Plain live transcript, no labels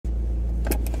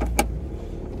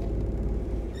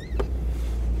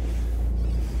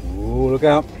Look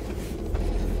out.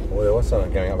 Oh, there was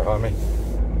something going up behind me.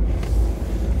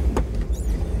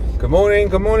 Good morning,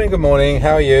 good morning, good morning.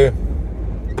 How are you?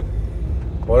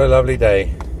 What a lovely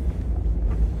day.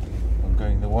 I'm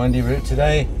going the windy route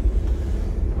today,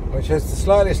 which has the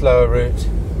slightly slower route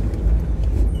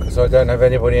because I don't have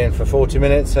anybody in for 40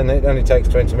 minutes and it only takes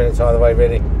 20 minutes either way,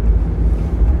 really.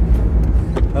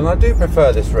 And I do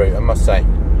prefer this route, I must say.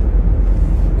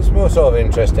 It's more sort of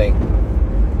interesting,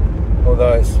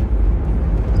 although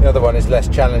the other one is less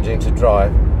challenging to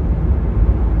drive.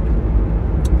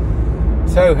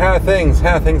 So how are things?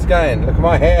 How are things going? Look at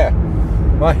my hair.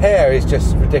 My hair is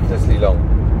just ridiculously long.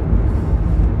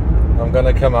 I'm going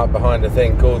to come up behind a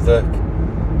thing called the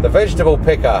vegetable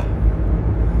picker.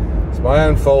 It's my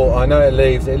own fault. I know it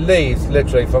leaves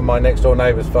literally from my next door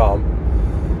neighbour's farm,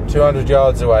 200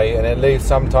 yards away, and it leaves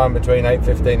sometime between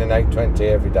 8:15 and 8:20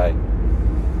 every day.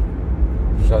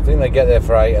 So I think they get there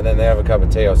for 8 and then they have a cup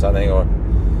of tea or something, or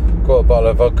got a bottle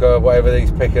of vodka, whatever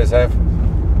these pickers have,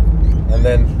 and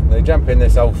then they jump in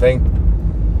this old thing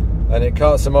and it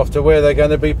carts them off to where they're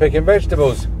going to be picking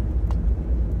vegetables,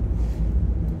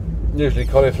 usually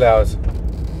cauliflowers.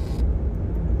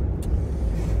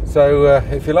 So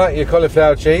if you like your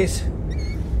cauliflower cheese,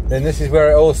 then this is where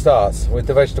it all starts, with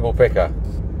the vegetable picker.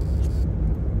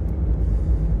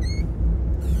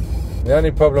 The only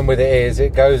problem with it is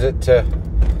it goes at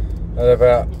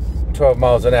about 12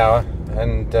 miles an hour,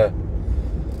 and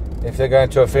if they're going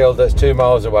to a field that's 2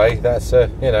 miles away, that's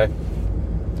that's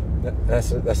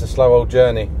a slow old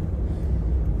journey.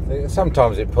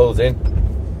 Sometimes it pulls in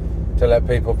to let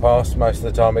people pass. Most of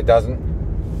the time it doesn't.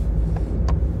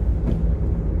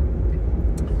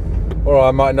 Or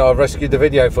I might not have rescued the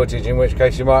video footage, in which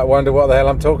case you might wonder what the hell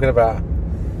I'm talking about.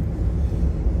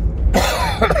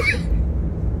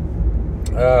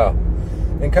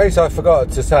 In case I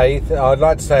forgot to say, I'd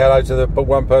like to say hello to the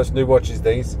one person who watches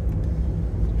these,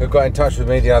 who got in touch with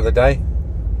me the other day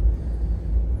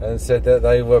and said that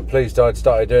they were pleased I'd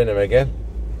started doing them again.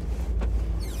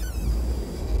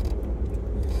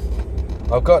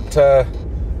 I've got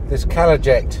this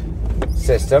Calaject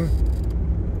system,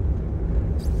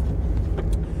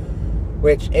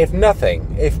 which, if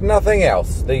nothing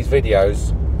else, these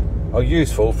videos are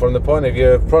useful from the point of view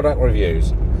of product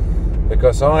reviews,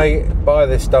 because I buy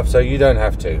this stuff so you don't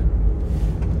have to.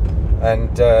 And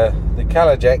the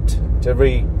Calaject, to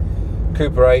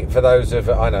recuperate for those of,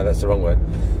 I know that's the wrong word,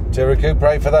 to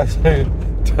recuperate for those who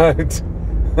don't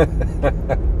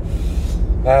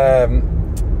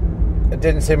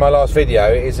didn't see my last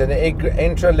video, is an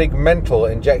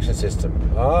intraligamental injection system.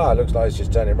 Looks like it's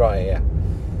just turning right here,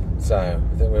 so I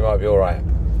think we might be alright.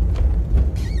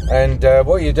 And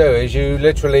what you do is you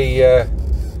literally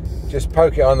just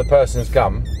poke it on the person's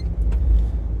gum,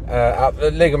 up the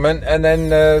ligament, and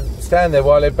then stand there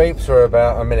while it beeps for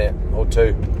about a minute or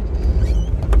two.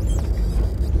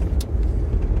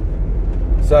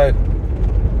 So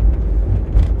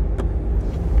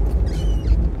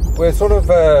we're sort of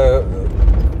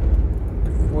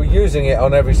we're using it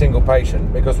on every single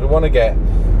patient because we want to get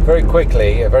very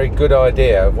quickly a very good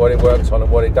idea of what it works on and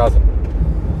what it doesn't.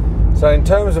 So in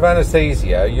terms of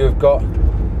anaesthesia, you've got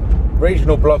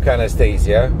regional block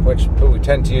anaesthesia, which we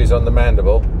tend to use on the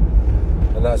mandible,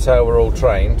 and that's how we're all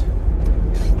trained.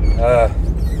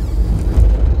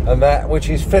 And that, which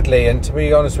is fiddly, and to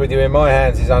be honest with you, in my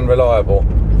hands is unreliable,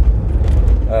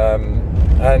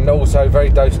 and also very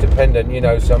dose dependent. You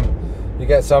know, you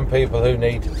get some people who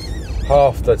need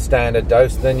half the standard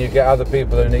dose, then you get other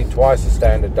people who need twice the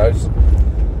standard dose,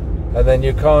 and then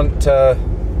you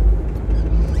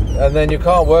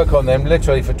can't work on them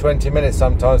literally for 20 minutes,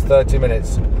 sometimes 30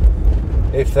 minutes,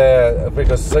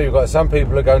 because you've got some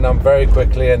people who go numb very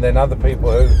quickly, and then other people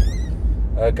who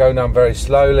go numb very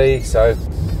slowly. So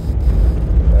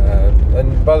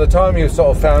and by the time you've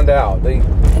sort of found out,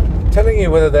 telling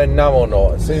you whether they're numb or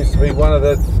not, it seems to be one of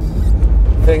the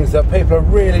things that people are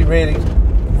really, really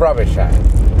rubbish at.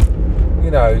 You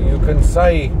know, you can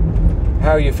say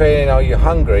how you're feeling, are you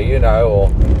hungry, you know, or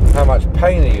how much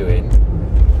pain are you in,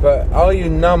 but are you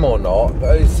numb or not?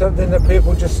 It's something that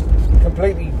people just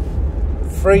completely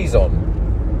freeze on,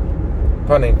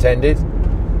 pun intended.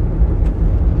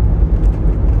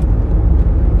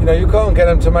 You know, you can't get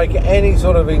them to make any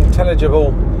sort of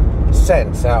intelligible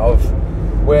sense out of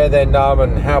where they're numb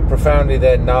and how profoundly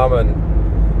they're numb and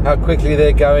how quickly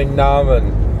they're going numb,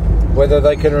 and whether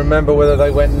they can remember whether they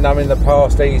went numb in the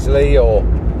past easily, or,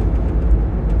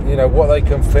 you know, what they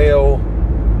can feel.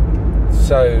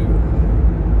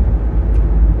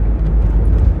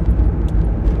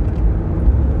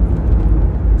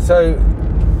 So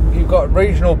you've got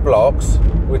regional blocks,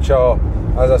 which are,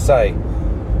 as I say,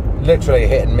 literally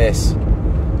hit and miss,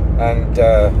 and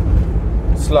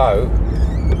slow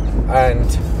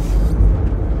and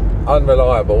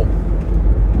unreliable.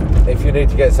 If you need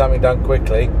to get something done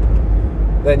quickly,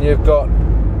 then you've got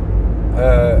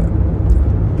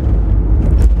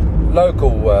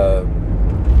local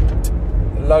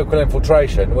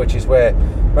infiltration, which is where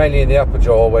mainly in the upper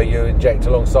jaw, where you inject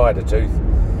alongside a tooth,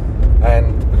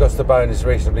 and because the bone is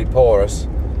reasonably porous,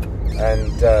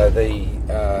 and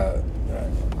the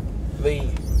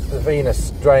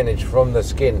venous drainage from the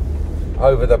skin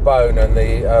over the bone and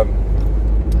the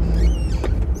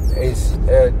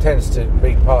tends to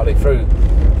be partly through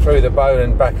the bone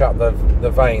and back up the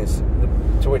veins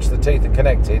to which the teeth are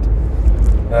connected.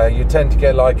 You tend to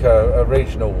get like a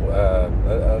regional,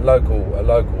 a local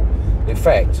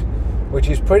effect, which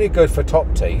is pretty good for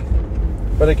top teeth.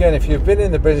 But again, if you've been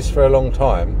in the business for a long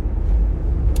time,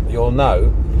 you'll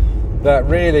know that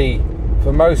really,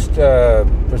 for most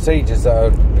procedures that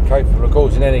are capable of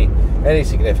causing any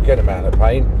significant amount of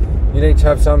pain, you need to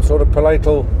have some sort of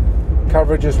palatal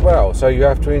coverage as well. So you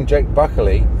have to inject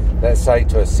buccally, let's say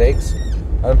to a 6,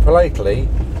 and palatally,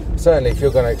 certainly if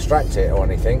you're going to extract it or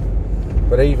anything,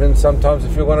 but even sometimes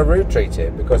if you want to root treat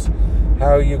it, because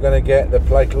how are you going to get the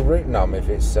palatal root numb if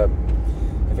it's the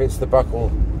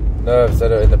buccal nerves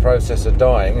that are in the process of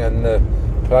dying and the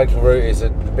palatal root is a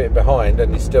bit behind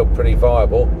and is still pretty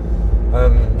viable?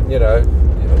 The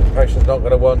patient's not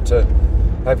going to want to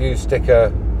have you stick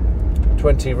a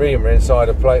 20 reamer inside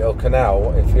a palatal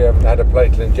canal if you haven't had a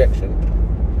palatal injection.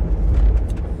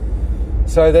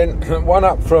 So then, one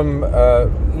up from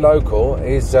local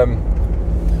is,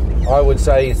 I would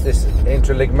say, is this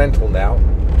intraligamental now,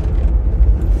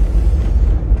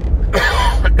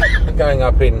 going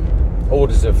up in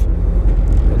orders of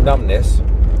numbness.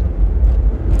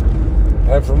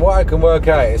 And from what I can work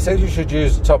out, it says you should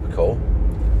use topical.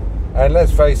 And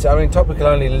let's face it, I mean, topical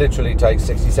only literally takes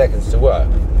 60 seconds to work.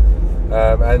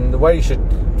 And the way you should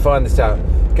find this out,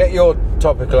 get your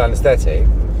topical anaesthetic,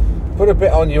 put a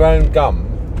bit on your own gum,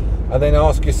 and then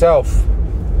ask yourself,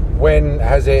 when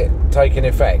has it taken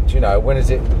effect? When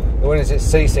is it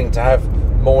ceasing to have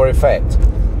more effect?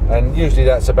 And usually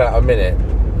that's about a minute.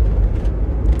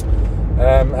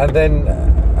 And then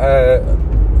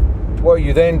what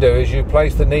you then do is you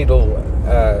place the needle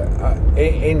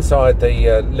inside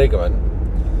the ligament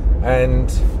and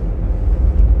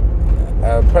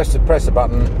press the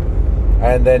button,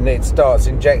 and then it starts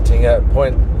injecting at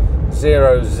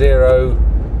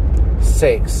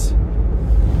 0.006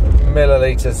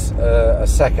 milliliters a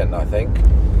second, I think.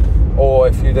 Or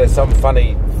if there's some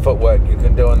funny footwork you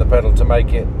can do on the pedal to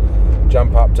make it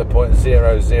jump up to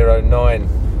 0.009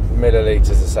 milliliters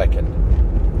a second.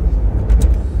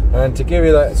 And to give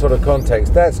you that sort of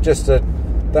context, that's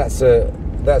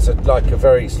like a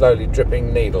very slowly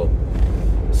dripping needle.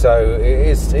 So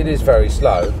it is very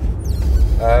slow.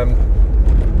 And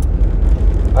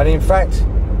in fact,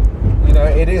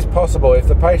 it is possible, if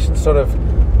the patient's sort of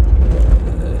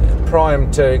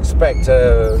primed to expect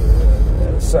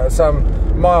some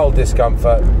mild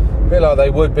discomfort, a bit like they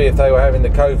would be if they were having the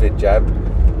COVID jab.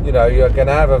 You're going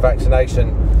to have a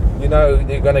vaccination, you're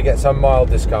going to get some mild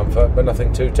discomfort, but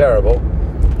nothing too terrible.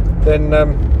 Then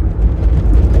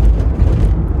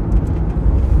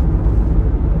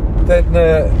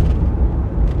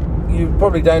you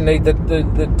probably don't need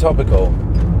the topical.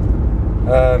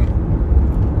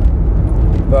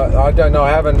 But I don't know, I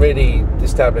haven't really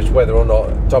established whether or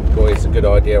not topical is a good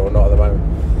idea or not at the moment.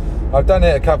 I've done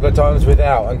it a couple of times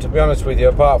without, and to be honest with you,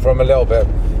 apart from a little bit of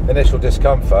initial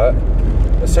discomfort,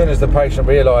 as soon as the patient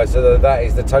realises that that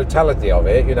is the totality of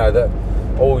it, that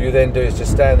all you then do is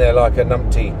just stand there like a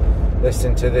numpty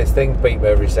listening to this thing beep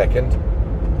every second,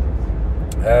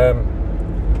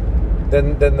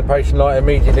 then the patient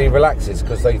immediately relaxes,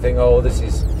 because they think, oh, this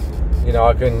is,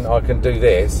 I can do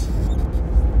this.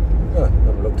 Oh, I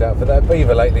haven't looked out for that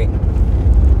beaver lately.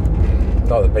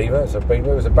 Not the beaver, it's a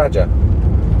beaver, it was a badger.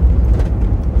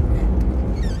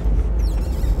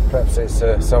 Perhaps it's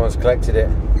someone's collected it,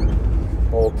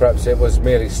 or perhaps it was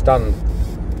merely stunned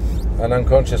and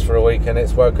unconscious for a week and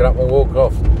it's woken up and walked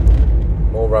off.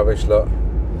 More rubbish lot.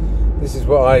 This is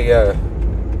what I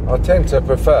tend to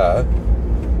prefer,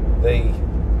 the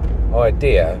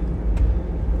idea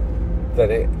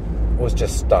that it was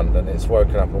just stunned and it's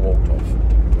woken up and walked off.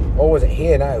 Or was it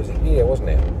here? No, it was here, wasn't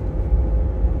it?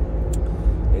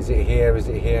 Is it here? Is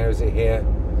it here? Is it here?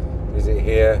 Is it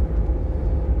here?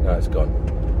 No, it's gone.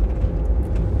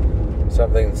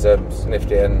 Something's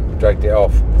sniffed it and dragged it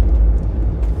off.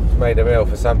 It's made a meal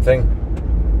for something.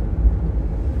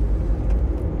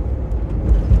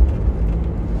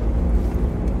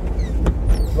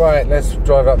 Right, let's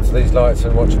drive up to these lights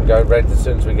and watch them go red as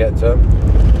soon as we get to them.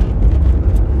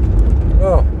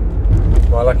 Oh, it's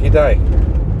my lucky day.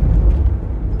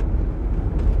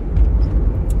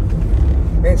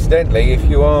 Incidentally, if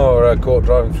you are caught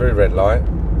driving through red light,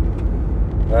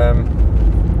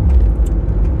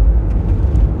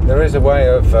 there is a way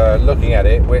of looking at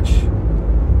it which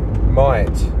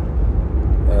might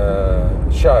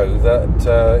show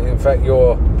that in fact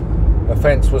your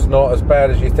offence was not as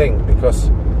bad as you think, because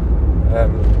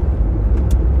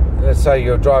let's say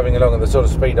you're driving along at the sort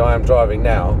of speed I am driving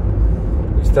now,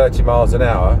 it's 30 miles an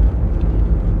hour,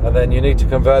 and then you need to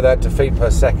convert that to feet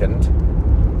per second.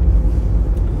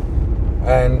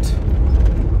 And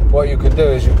what you can do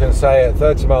is you can say at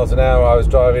 30 miles an hour I was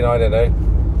driving, I don't know,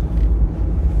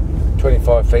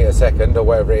 25 feet a second or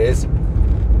whatever it is,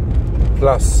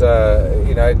 plus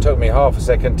you know, it took me half a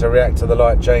second to react to the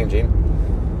light changing,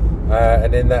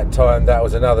 and in that time that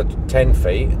was another 10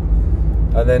 feet,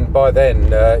 and then by then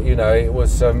you know, it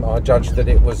was I judged that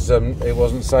it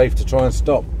wasn't safe to try and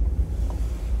stop,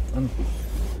 and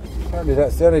apparently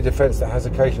that's the only defence that has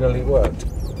occasionally worked.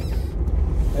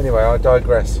 Anyway, I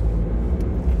digress.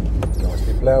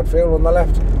 Nicely ploughed field on the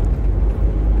left.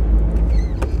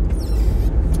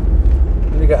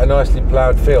 When you get a nicely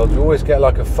ploughed field, you always get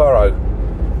like a furrow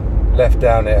left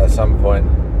down it at some point,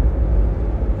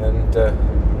 and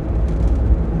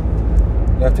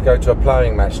you have to go to a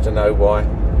ploughing match to know why.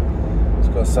 It's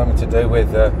got something to do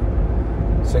with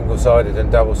single-sided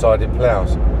and double-sided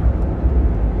ploughs.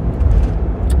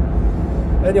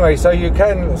 Anyway, so you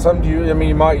can, I mean,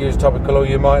 you might use topical or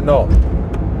you might not.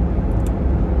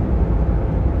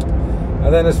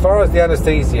 And then as far as the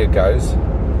anaesthesia goes,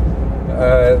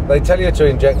 they tell you to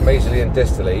inject mesially and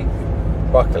distally,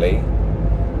 buccally.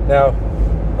 Now,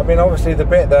 I mean, obviously the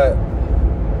bit that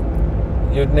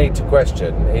you'd need to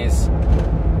question is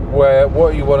where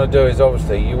what you want to do is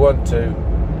obviously you want to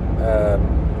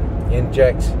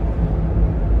inject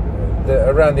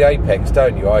around the apex,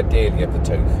 don't you, ideally, of the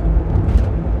tooth.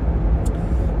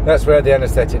 That's where the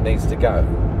anaesthetic needs to go.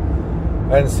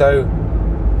 And so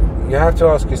you have to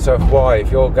ask yourself why, if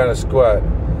you're going to squirt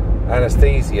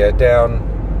anaesthesia down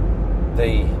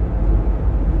the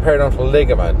periodontal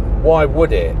ligament, why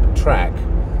would it track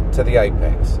to the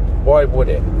apex? Why would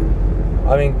it?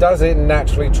 I mean, does it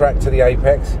naturally track to the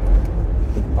apex?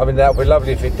 I mean, that would be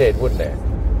lovely if it did, wouldn't it?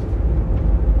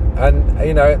 And,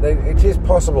 you know, it is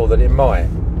possible that it might.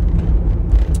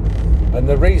 And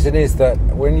the reason is that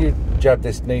when you jab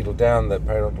this needle down the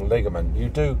periodontal ligament,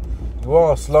 you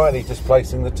are slightly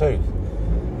displacing the tooth.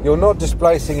 You're not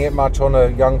displacing it much on a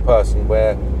young person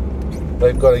where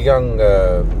they've got a young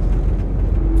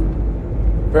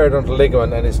periodontal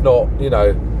ligament and it's not, you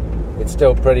know, it's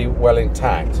still pretty well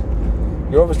intact.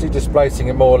 You're obviously displacing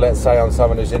it more, let's say, on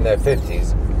someone who's in their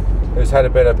 50s, who's had a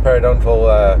bit of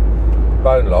periodontal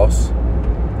bone loss,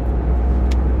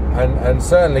 and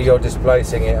certainly you're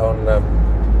displacing it on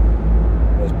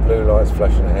there's blue lights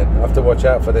flashing ahead. I have to watch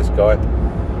out for this guy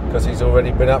because he's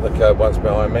already been up the curb once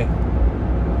behind me.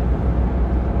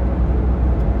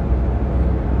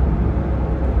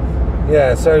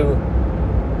 Yeah, so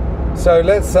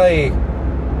let's say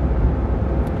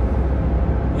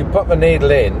you put the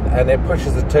needle in and it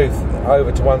pushes the tooth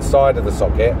over to one side of the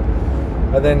socket,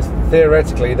 and then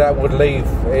theoretically that would leave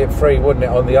it free, wouldn't it,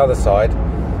 on the other side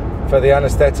for the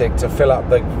anaesthetic to fill up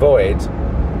the void,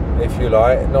 if you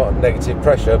like, not negative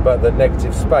pressure but the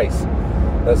negative space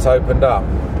that's opened up.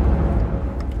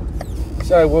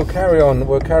 So we'll carry on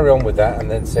with that and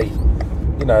then see,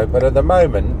 you know. But at the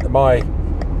moment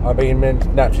I've been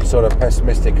naturally sort of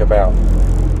pessimistic about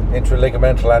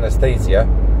intraligamental anaesthesia,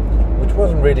 which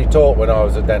wasn't really taught when I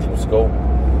was at dental school.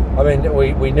 I mean,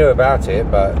 we knew about it,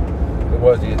 but it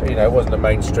was, you know, it wasn't a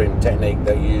mainstream technique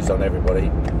that you used on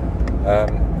everybody.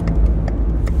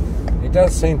 It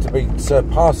does seem to be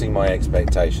surpassing my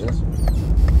expectations.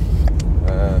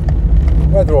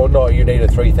 Whether or not you need a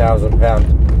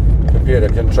 £3,000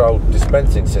 computer-controlled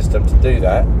dispensing system to do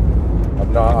that,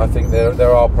 I think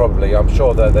there are probably, I'm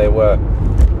sure that there were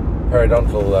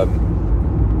periodontal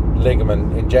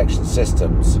ligament injection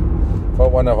systems.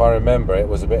 One of I remember, it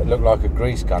looked like a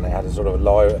grease gun. It had a sort of a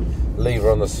lever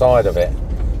on the side of it,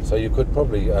 so you could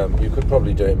probably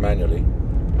do it manually.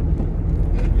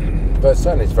 But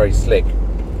certainly it's very slick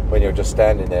when you're just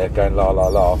standing there going la la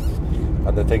la,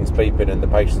 and the thing's beeping and the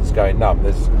patient's going numb.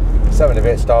 There's something a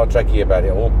bit Star Trek-y about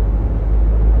it all.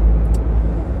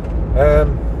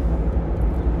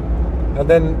 And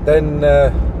then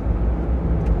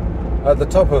at the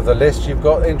top of the list you've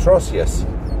got intraosseous,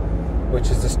 which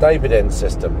is the Stabident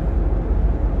system,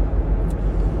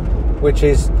 which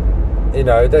is you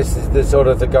know, this is the sort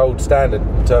of the gold standard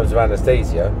in terms of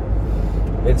anaesthesia,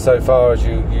 insofar as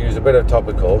you use a bit of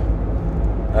topical.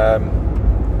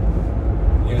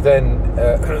 You then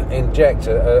inject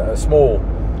a small,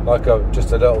 like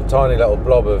just a little tiny little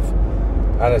blob of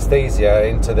anaesthesia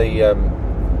into the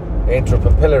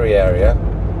intrapapillary area,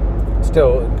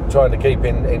 still trying to keep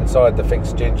inside the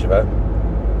fixed gingiva,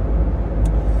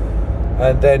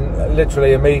 and then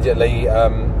literally immediately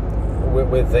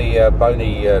with the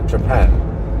bony trypan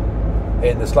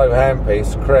in the slow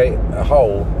handpiece create a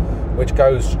hole which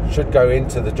should go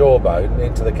into the jawbone,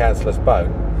 into the cancellous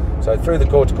bone, so through the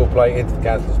cortical plate into the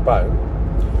cancellous bone,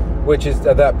 which is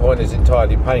at that point is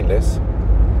entirely painless.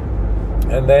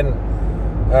 And then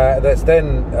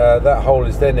that hole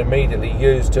is then immediately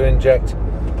used to inject,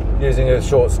 using a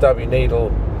short stubby needle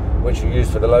which you use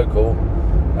for the local,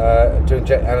 to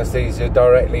inject anaesthesia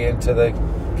directly into the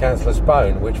cancellous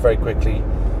bone, which very quickly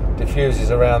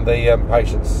diffuses around the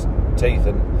patient's teeth,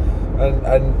 and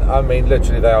I mean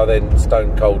literally they are then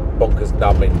stone cold bonkers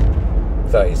numb in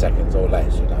 30 seconds or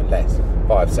less, you know, less,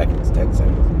 5 seconds, 10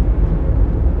 seconds.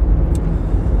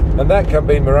 And that can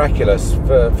be miraculous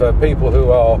for people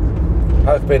who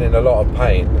have been in a lot of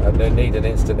pain and they need an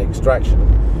instant extraction,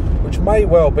 which may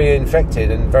well be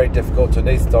infected and very difficult to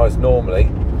anaesthetise normally,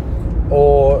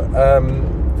 or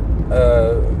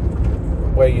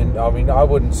where I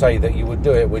wouldn't say that you would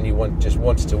do it when you just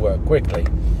wanted to work quickly,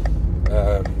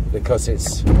 because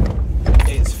it's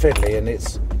fiddly and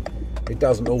it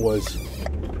doesn't always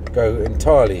go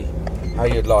entirely how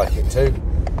you'd like it to.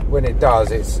 When it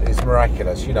does, it's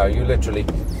miraculous. You know, you literally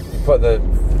put the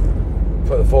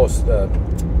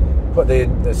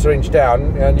syringe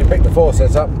down and you pick the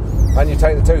forceps up and you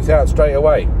take the tooth out straight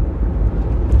away.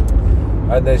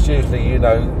 And there's usually,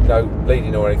 no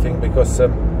bleeding or anything, because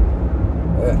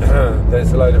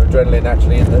there's a load of adrenaline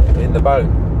actually in the bone.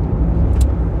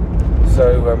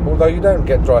 So although you don't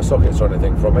get dry sockets or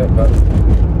anything from it, but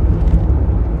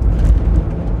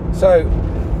so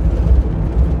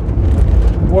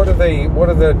what are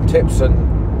the tips and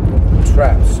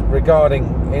traps regarding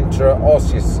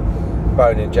intraosseous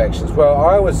bone injections? Well,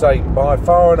 I would say by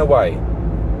far and away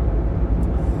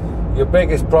your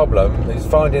biggest problem is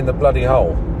finding the bloody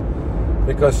hole,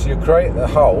 because you create the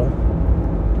hole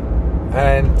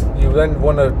and you then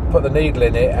want to put the needle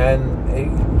in it, and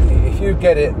if you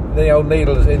get the old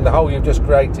needle in the hole you've just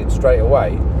created straight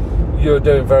away, you're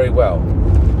doing very well.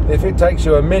 If it takes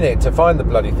you a minute to find the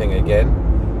bloody thing again,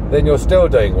 then you're still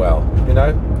doing well, you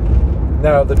know.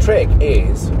 Now the trick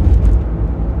is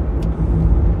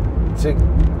to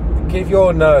give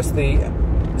your nurse the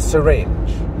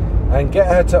syringe and get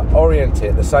her to orient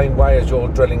it the same way as you're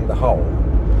drilling the hole,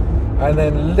 and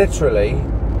then literally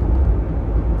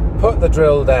put the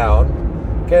drill down,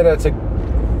 get her to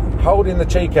hold in the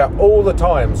cheek out all the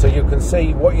time so you can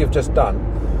see what you've just done,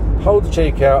 hold the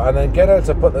cheek out, and then get her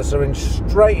to put the syringe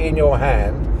straight in your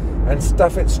hand and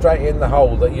stuff it straight in the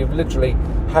hole that you literally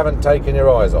haven't taken your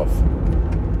eyes off.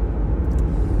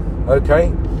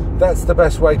 Okay, that's the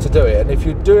best way to do it, and if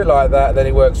you do it like that, then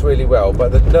it works really well.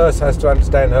 But the nurse has to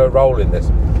understand her role in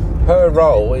this. Her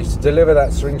role is to deliver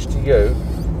that syringe to you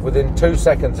within 2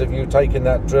 seconds of you taking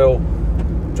that drill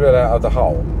out of the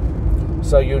hole,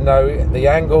 so you know the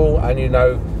angle, and you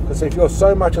know, because if you're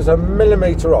so much as a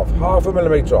millimetre off, half a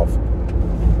millimetre off,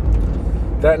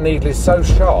 that needle is so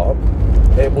sharp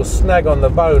it will snag on the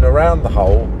bone around the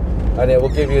hole, and it will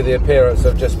give you the appearance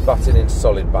of just butting into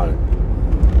solid bone,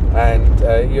 and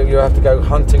you have to go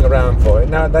hunting around for it.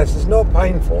 Now this is not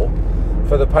painful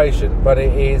for the patient, but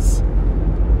it is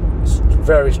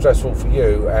very stressful for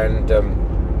you, and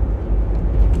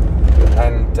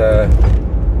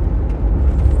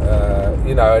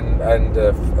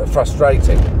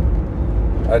frustrating,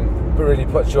 and really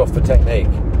puts you off the technique.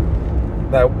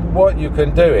 Now what you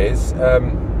can do is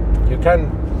you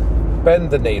can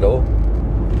bend the needle.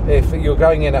 If you're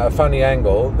going in at a funny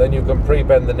angle, then you can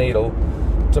pre-bend the needle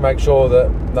to make sure that,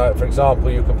 like, for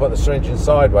example, you can put the syringe in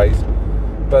sideways,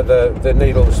 but the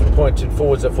needle is pointed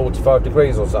forwards at 45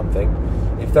 degrees or something,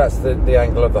 if that's the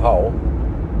angle of the hole.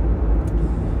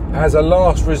 As a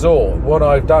last resort, what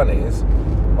I've done is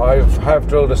I have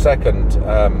drilled a second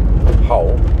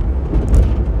hole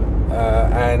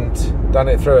and done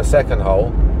it through a second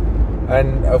hole,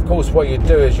 and of course what you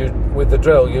do is with the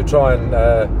drill you try and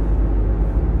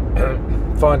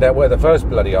find out where the first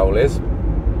bloody hole is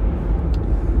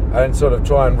and sort of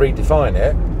try and redefine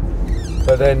it.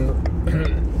 But then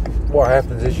what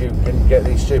happens is you can get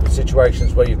these stupid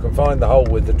situations where you can find the hole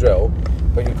with the drill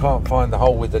but you can't find the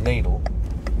hole with the needle,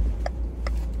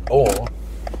 or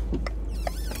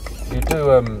you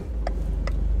do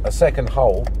a second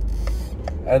hole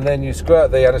and then you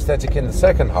squirt the anaesthetic in the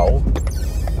second hole,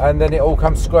 and then it all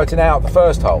comes squirting out the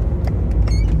first hole.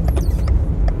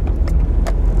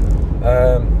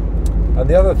 And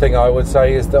the other thing I would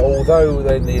say is that although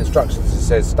in the instructions it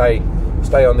says stay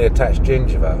on the attached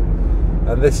gingiva,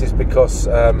 and this is because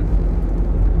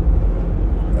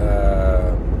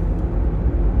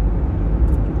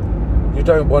you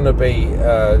don't want to be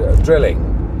drilling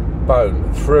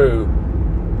bone through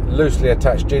loosely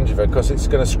attached gingiva, because it's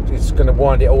going to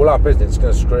wind it all up, isn't it? It's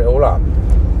going to screw it all up.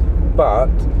 But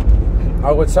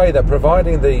I would say that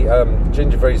providing the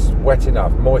gingiva is wet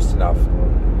enough, moist enough,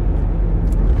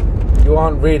 you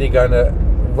aren't really going to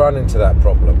run into that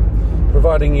problem,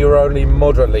 providing you're only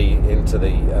moderately into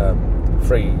the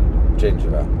free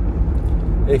gingiva.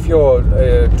 If you're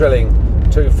drilling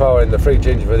too far in the free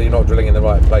gingiva, then you're not drilling in the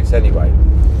right place anyway.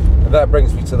 And that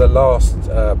brings me to the last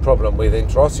problem with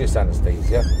intraosseous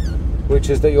anaesthesia, which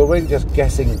is that you're really just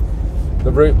guessing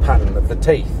the root pattern of the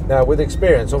teeth. Now, with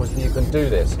experience, obviously you can do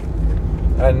this,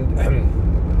 and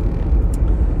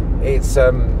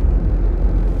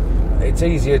it's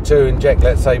easier to inject,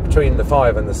 let's say, between the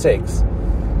 5 and the 6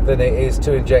 than it is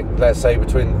to inject, let's say,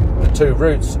 between the 2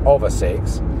 roots of a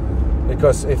 6,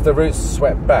 because if the roots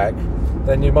swept back,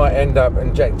 then you might end up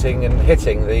injecting and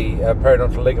hitting the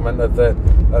periodontal ligament of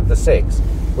the 6,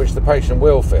 which the patient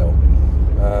will feel.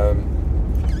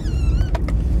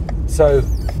 So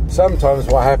sometimes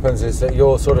what happens is that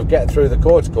you'll sort of get through the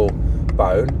cortical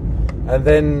bone, and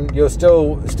then you'll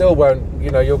still won't,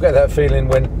 you'll get that feeling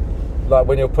when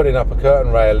you're putting up a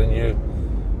curtain rail and you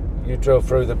drill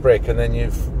through the brick, and then you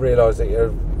realise that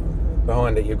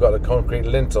behind it you've got a concrete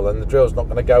lintel and the drill's not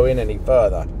going to go in any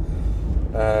further,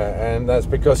 and that's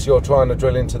because you're trying to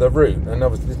drill into the root. And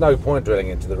obviously there's no point drilling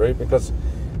into the root, because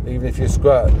even if you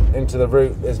squirt into the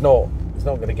root, it's not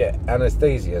going to get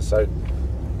anaesthesia. So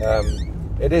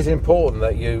it is important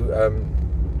that you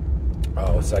I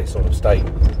would say sort of stay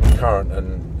current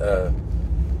and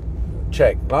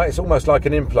check. Like, it's almost like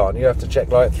an implant. You have to check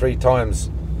like 3 times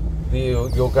that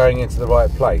you're going into the right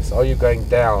place. Are you going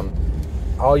down?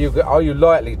 Are you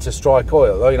likely to strike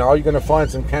oil? Are you going to find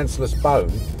some cancellous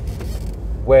bone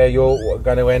where you're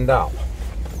going to end up?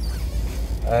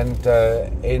 And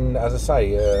as I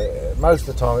say, most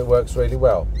of the time it works really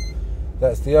well.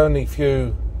 That's the only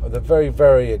few, the very,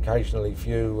 very occasionally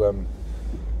few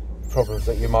problems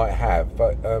that you might have,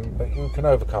 but you can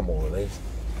overcome all of these.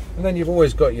 And then you've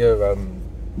always got your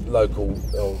local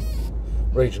or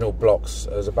regional blocks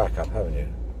as a backup, haven't you?